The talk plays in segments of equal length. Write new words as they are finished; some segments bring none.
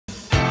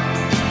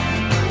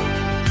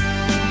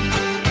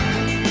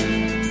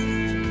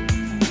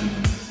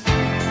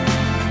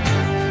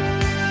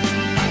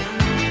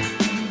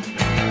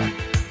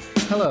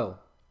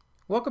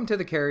Welcome to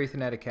the Carrier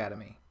Ethernet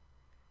Academy.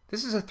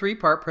 This is a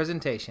three-part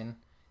presentation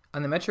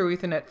on the Metro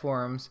Ethernet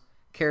Forum's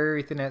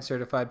Carrier Ethernet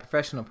Certified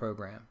Professional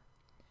Program.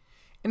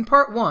 In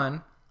Part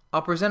 1,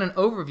 I'll present an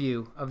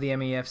overview of the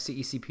MEF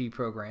CECP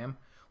program,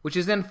 which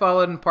is then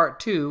followed in Part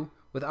 2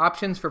 with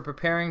options for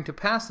preparing to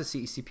pass the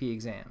CECP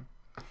exam.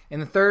 In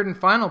the third and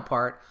final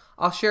part,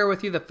 I'll share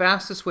with you the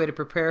fastest way to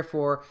prepare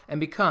for and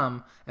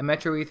become a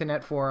Metro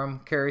Ethernet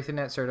Forum Carrier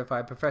Ethernet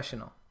Certified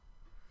Professional.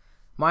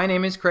 My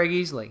name is Craig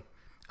Easley.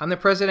 I'm the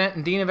President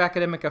and Dean of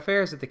Academic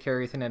Affairs at the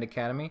Carrier Ethernet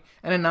Academy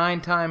and a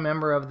 9-time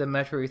member of the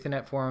Metro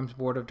Ethernet Forum's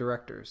Board of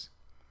Directors.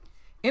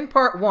 In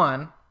Part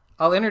 1,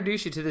 I'll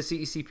introduce you to the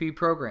CECP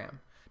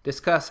program,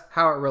 discuss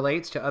how it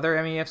relates to other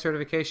MEF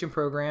certification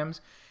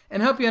programs,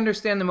 and help you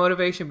understand the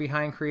motivation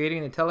behind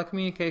creating the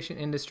telecommunication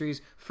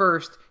industry's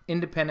first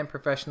independent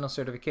professional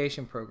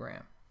certification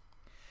program.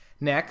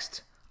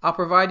 Next, I'll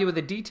provide you with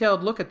a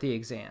detailed look at the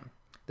exam,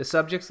 the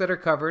subjects that are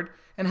covered,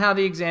 and how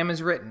the exam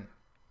is written.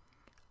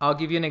 I'll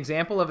give you an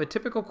example of a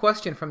typical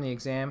question from the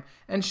exam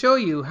and show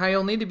you how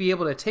you'll need to be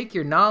able to take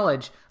your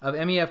knowledge of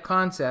MEF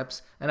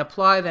concepts and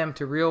apply them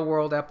to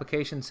real-world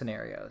application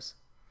scenarios.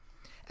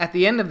 At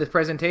the end of the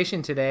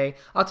presentation today,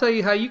 I'll tell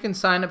you how you can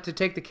sign up to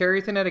take the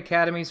Carrier Ethernet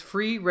Academy's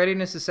free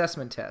readiness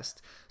assessment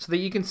test so that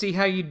you can see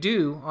how you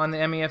do on the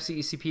MEF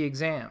CECP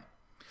exam.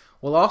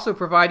 We'll also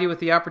provide you with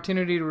the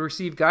opportunity to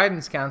receive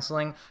guidance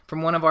counseling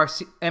from one of our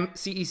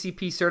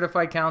CECP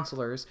certified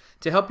counselors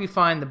to help you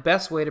find the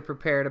best way to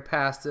prepare to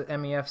pass the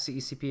MEF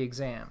CECP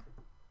exam.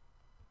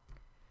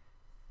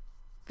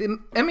 The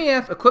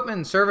MEF Equipment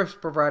and Service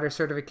Provider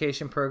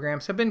certification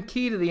programs have been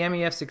key to the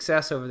MEF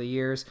success over the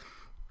years,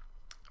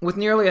 with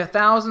nearly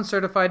 1,000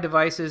 certified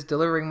devices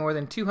delivering more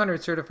than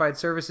 200 certified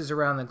services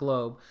around the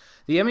globe.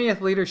 The MEF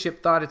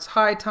leadership thought it's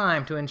high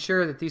time to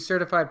ensure that these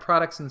certified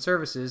products and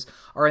services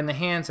are in the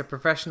hands of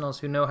professionals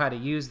who know how to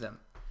use them.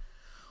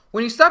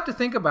 When you stop to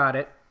think about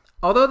it,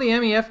 although the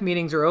MEF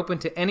meetings are open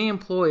to any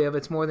employee of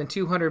its more than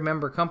 200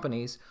 member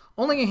companies,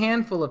 only a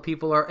handful of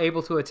people are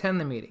able to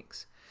attend the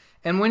meetings.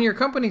 And when your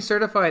company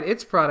certified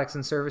its products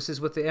and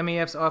services with the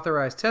MEF's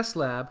authorized test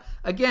lab,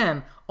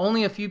 again,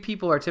 only a few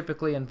people are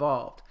typically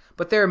involved.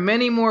 But there are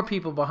many more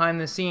people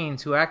behind the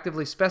scenes who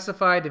actively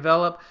specify,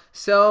 develop,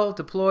 sell,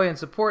 deploy, and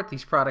support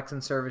these products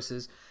and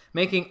services.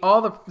 Making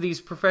all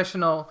these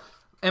professional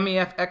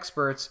MEF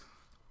experts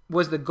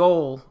was the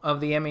goal of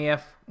the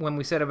MEF when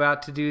we set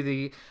about to do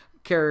the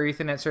Carrier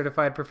Ethernet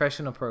Certified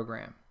Professional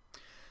Program.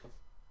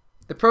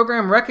 The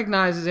program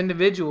recognizes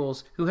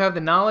individuals who have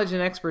the knowledge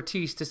and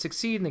expertise to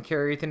succeed in the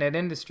Carrier Ethernet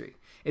industry.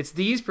 It's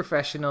these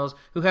professionals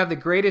who have the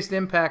greatest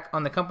impact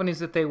on the companies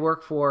that they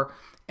work for,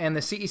 and the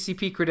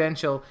CECP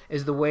credential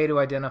is the way to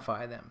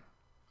identify them.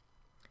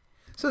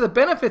 So the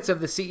benefits of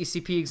the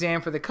CECP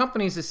exam for the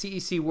companies the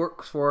CEC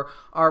works for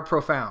are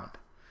profound.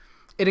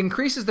 It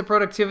increases the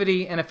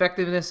productivity and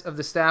effectiveness of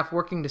the staff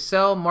working to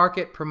sell,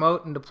 market,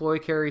 promote, and deploy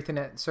Carrier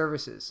Ethernet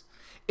services.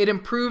 It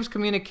improves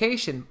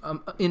communication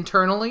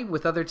internally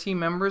with other team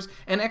members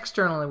and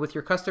externally with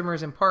your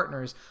customers and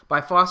partners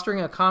by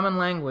fostering a common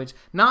language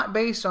not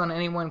based on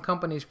any one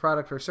company's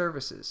product or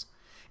services.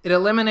 It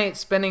eliminates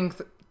spending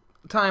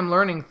time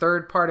learning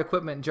third-party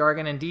equipment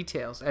jargon and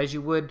details, as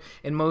you would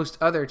in most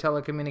other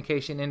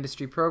telecommunication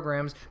industry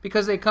programs,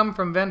 because they come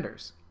from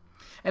vendors.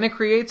 And it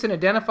creates an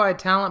identified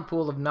talent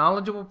pool of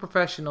knowledgeable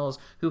professionals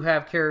who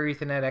have Carrier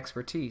Ethernet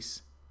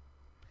expertise.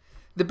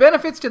 The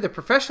benefits to the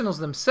professionals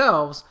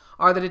themselves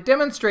are that it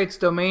demonstrates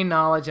domain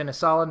knowledge and a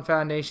solid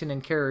foundation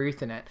in Carrier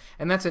Ethernet,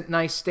 and that's a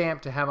nice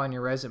stamp to have on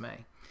your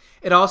resume.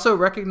 It also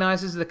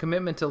recognizes the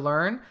commitment to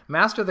learn,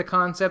 master the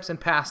concepts, and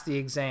pass the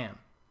exam.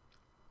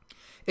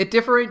 It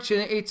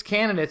differentiates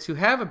candidates who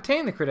have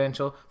obtained the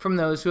credential from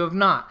those who have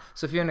not.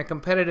 So if you're in a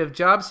competitive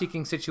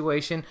job-seeking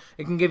situation,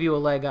 it can give you a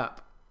leg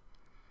up.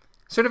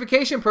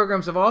 Certification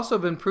programs have also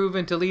been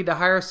proven to lead to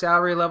higher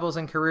salary levels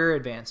and career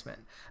advancement.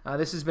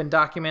 This has been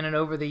documented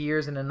over the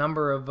years in a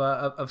number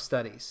of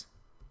studies.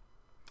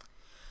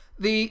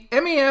 The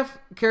MEF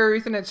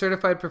Carrier Ethernet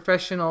Certified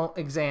Professional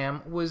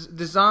exam was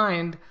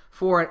designed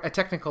for a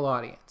technical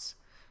audience.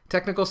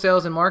 Technical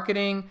sales and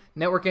marketing,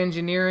 network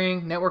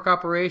engineering, network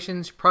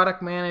operations,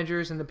 product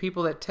managers, and the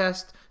people that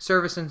test,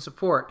 service, and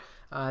support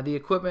the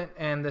equipment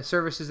and the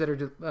services that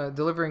are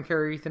delivering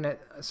Carrier Ethernet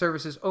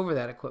services over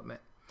that equipment.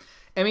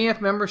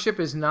 MEF membership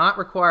is not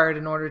required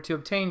in order to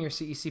obtain your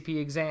CECP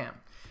exam.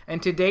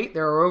 And to date,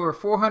 there are over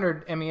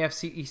 400 MEF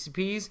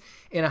CECPs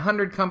in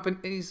 100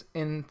 companies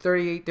in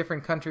 38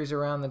 different countries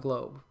around the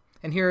globe.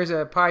 And here is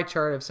a pie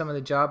chart of some of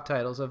the job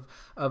titles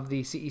of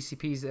the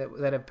CECPs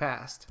that have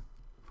passed.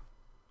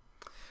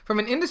 From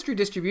an industry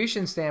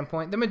distribution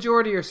standpoint, the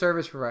majority are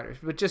service providers,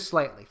 but just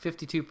slightly,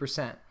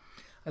 52%.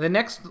 The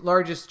next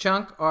largest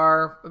chunk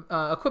are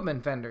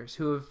equipment vendors,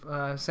 who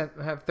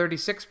have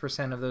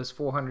 36% of those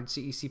 400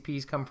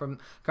 CECPs come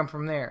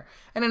from there,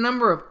 and a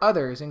number of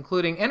others,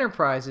 including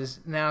enterprises,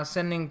 now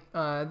sending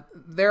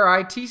their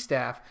IT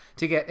staff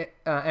to get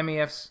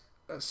MEF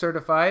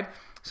certified,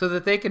 so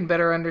that they can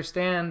better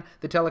understand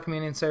the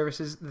telecommunications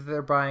services that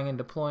they're buying and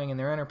deploying in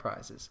their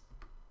enterprises.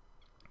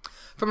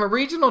 From a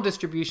regional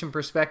distribution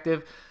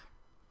perspective,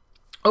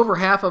 over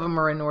half of them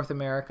are in North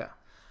America.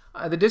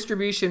 The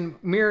distribution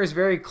mirrors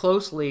very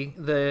closely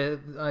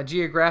the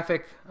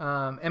geographic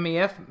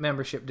MEF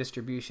membership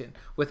distribution,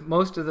 with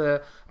most of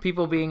the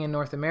people being in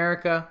North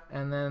America,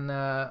 and then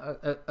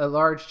a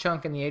large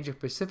chunk in the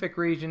Asia-Pacific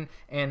region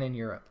and in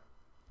Europe.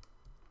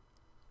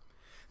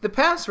 The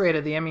pass rate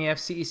of the MEF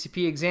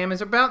CECP exam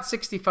is about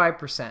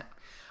 65%.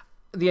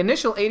 The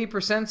initial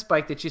 80%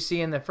 spike that you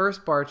see in the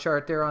first bar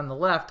chart there on the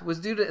left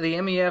was due to the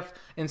MEF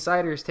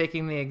insiders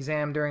taking the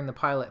exam during the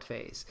pilot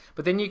phase.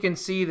 But then you can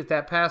see that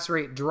that pass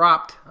rate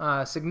dropped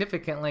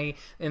significantly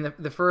in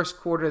the first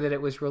quarter that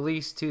it was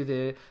released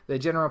to the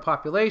general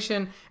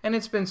population, and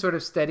it's been sort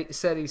of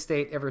steady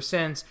state ever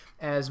since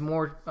as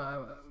more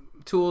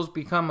tools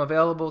become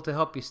available to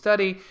help you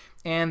study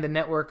and the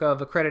network of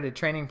accredited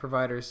training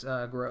providers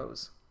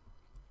grows.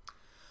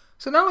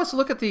 So now let's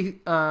look at the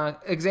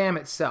exam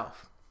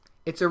itself.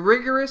 It's a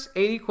rigorous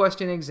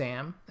 80-question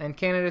exam, and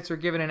candidates are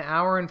given an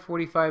hour and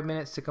 45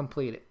 minutes to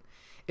complete it.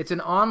 It's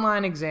an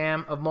online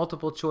exam of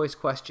multiple choice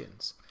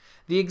questions.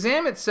 The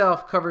exam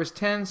itself covers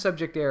 10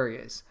 subject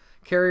areas: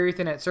 Carrier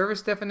Ethernet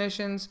service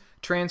definitions,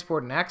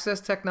 transport and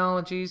access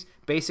technologies,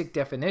 basic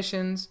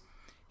definitions,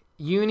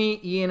 UNI,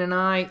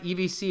 EN&I,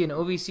 EVC, and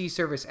OVC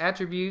service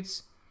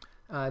attributes.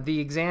 The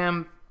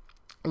exam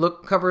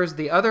covers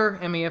the other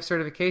MEF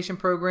certification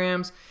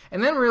programs,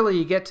 and then really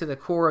you get to the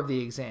core of the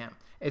exam.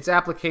 It's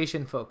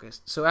application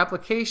focused. So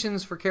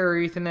applications for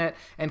Carrier Ethernet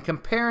and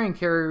comparing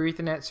Carrier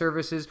Ethernet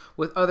services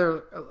with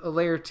other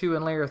layer 2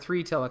 and layer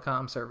 3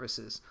 telecom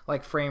services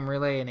like frame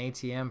relay and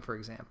ATM, for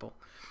example.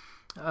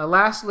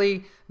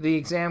 Lastly, the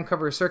exam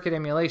covers circuit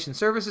emulation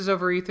services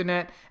over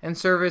Ethernet and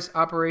service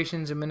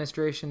operations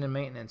administration and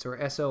maintenance, or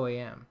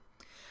SOAM.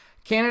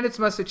 Candidates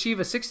must achieve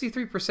a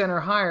 63%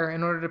 or higher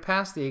in order to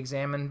pass the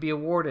exam and be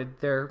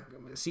awarded their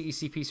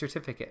CECP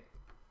certificate.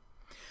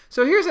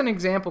 So here's an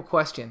example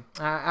question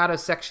out of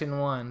Section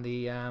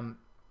 1.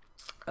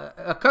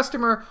 A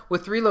customer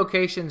with 3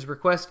 locations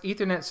requests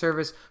Ethernet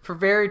service for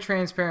very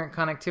transparent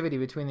connectivity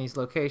between these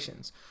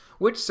locations.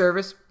 Which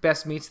service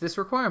best meets this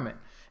requirement?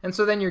 And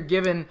so then you're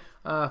given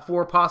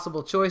 4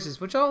 possible choices,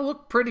 which all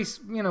look pretty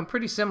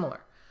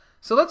similar.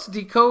 So let's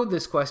decode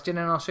this question,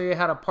 and I'll show you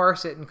how to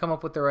parse it and come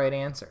up with the right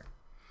answer.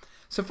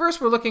 So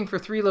first we're looking for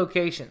 3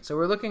 locations. So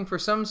we're looking for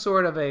some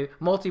sort of a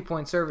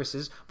multi-point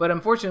services, but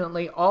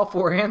unfortunately all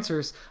 4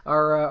 answers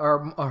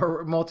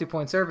are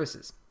multi-point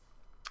services.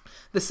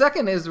 The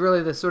second is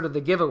really the sort of the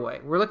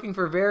giveaway. We're looking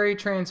for very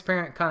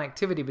transparent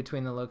connectivity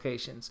between the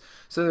locations.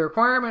 So the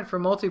requirement for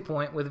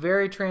multi-point with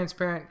very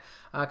transparent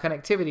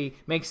connectivity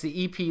makes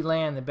the EP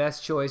LAN the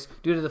best choice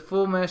due to the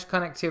full mesh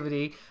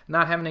connectivity,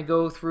 not having to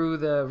go through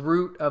the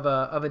route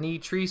of an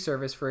E-tree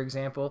service, for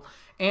example.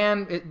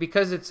 And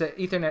because it's an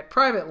Ethernet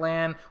private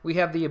LAN, we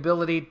have the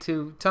ability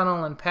to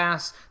tunnel and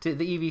pass to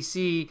the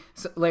EVC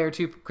layer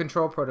 2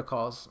 control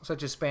protocols,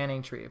 such as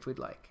spanning tree, if we'd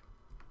like.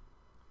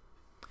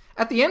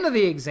 At the end of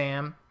the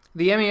exam,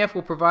 the MEF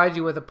will provide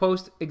you with a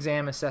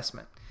post-exam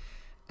assessment.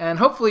 And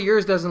hopefully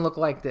yours doesn't look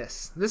like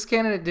this. This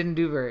candidate didn't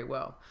do very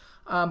well.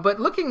 But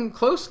looking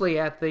closely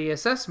at the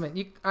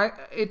assessment,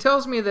 it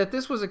tells me that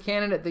this was a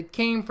candidate that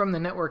came from the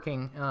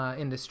networking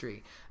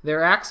industry.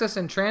 Their access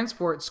and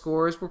transport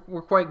scores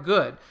were quite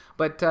good,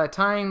 but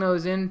tying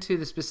those into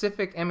the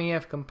specific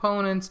MEF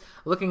components,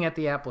 looking at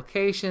the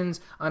applications,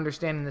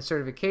 understanding the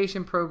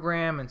certification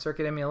program and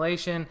circuit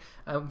emulation,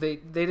 they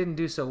didn't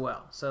do so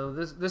well. So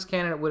this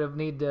candidate would have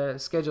needed to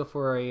schedule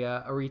for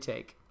a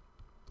retake.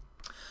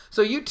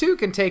 So you too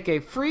can take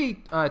a free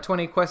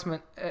 20-question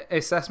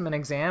assessment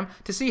exam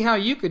to see how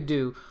you could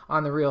do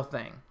on the real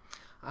thing.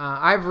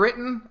 I've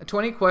written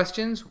 20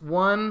 questions,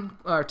 1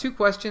 or 2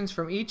 questions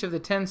from each of the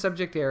 10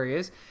 subject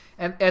areas,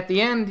 and at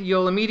the end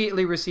you'll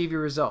immediately receive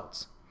your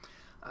results.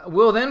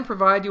 We'll then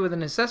provide you with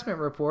an assessment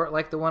report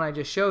like the one I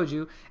just showed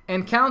you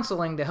and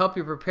counseling to help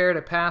you prepare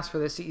to pass for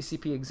the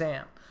CECP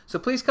exam. So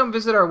please come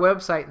visit our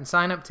website and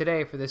sign up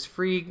today for this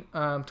free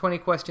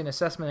 20-question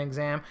assessment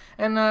exam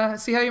and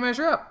see how you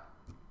measure up.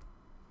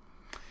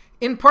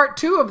 In part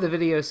 2 of the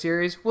video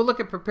series, we'll look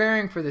at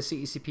preparing for the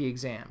CECP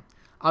exam.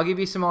 I'll give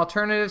you some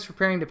alternatives for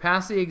preparing to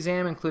pass the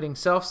exam, including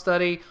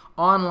self-study,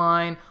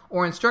 online,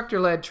 or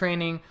instructor-led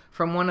training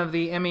from one of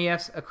the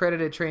MEF's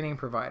accredited training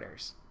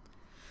providers.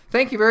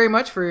 Thank you very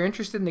much for your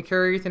interest in the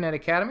Carrier Ethernet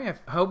Academy.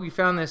 I hope you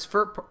found this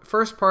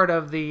first part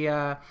of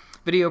the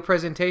video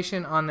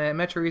presentation on the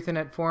Metro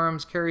Ethernet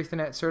Forum's Carrier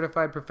Ethernet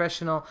Certified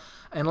Professional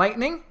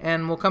enlightening,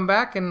 and we'll come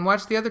back and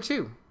watch the other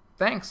 2.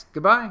 Thanks.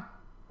 Goodbye.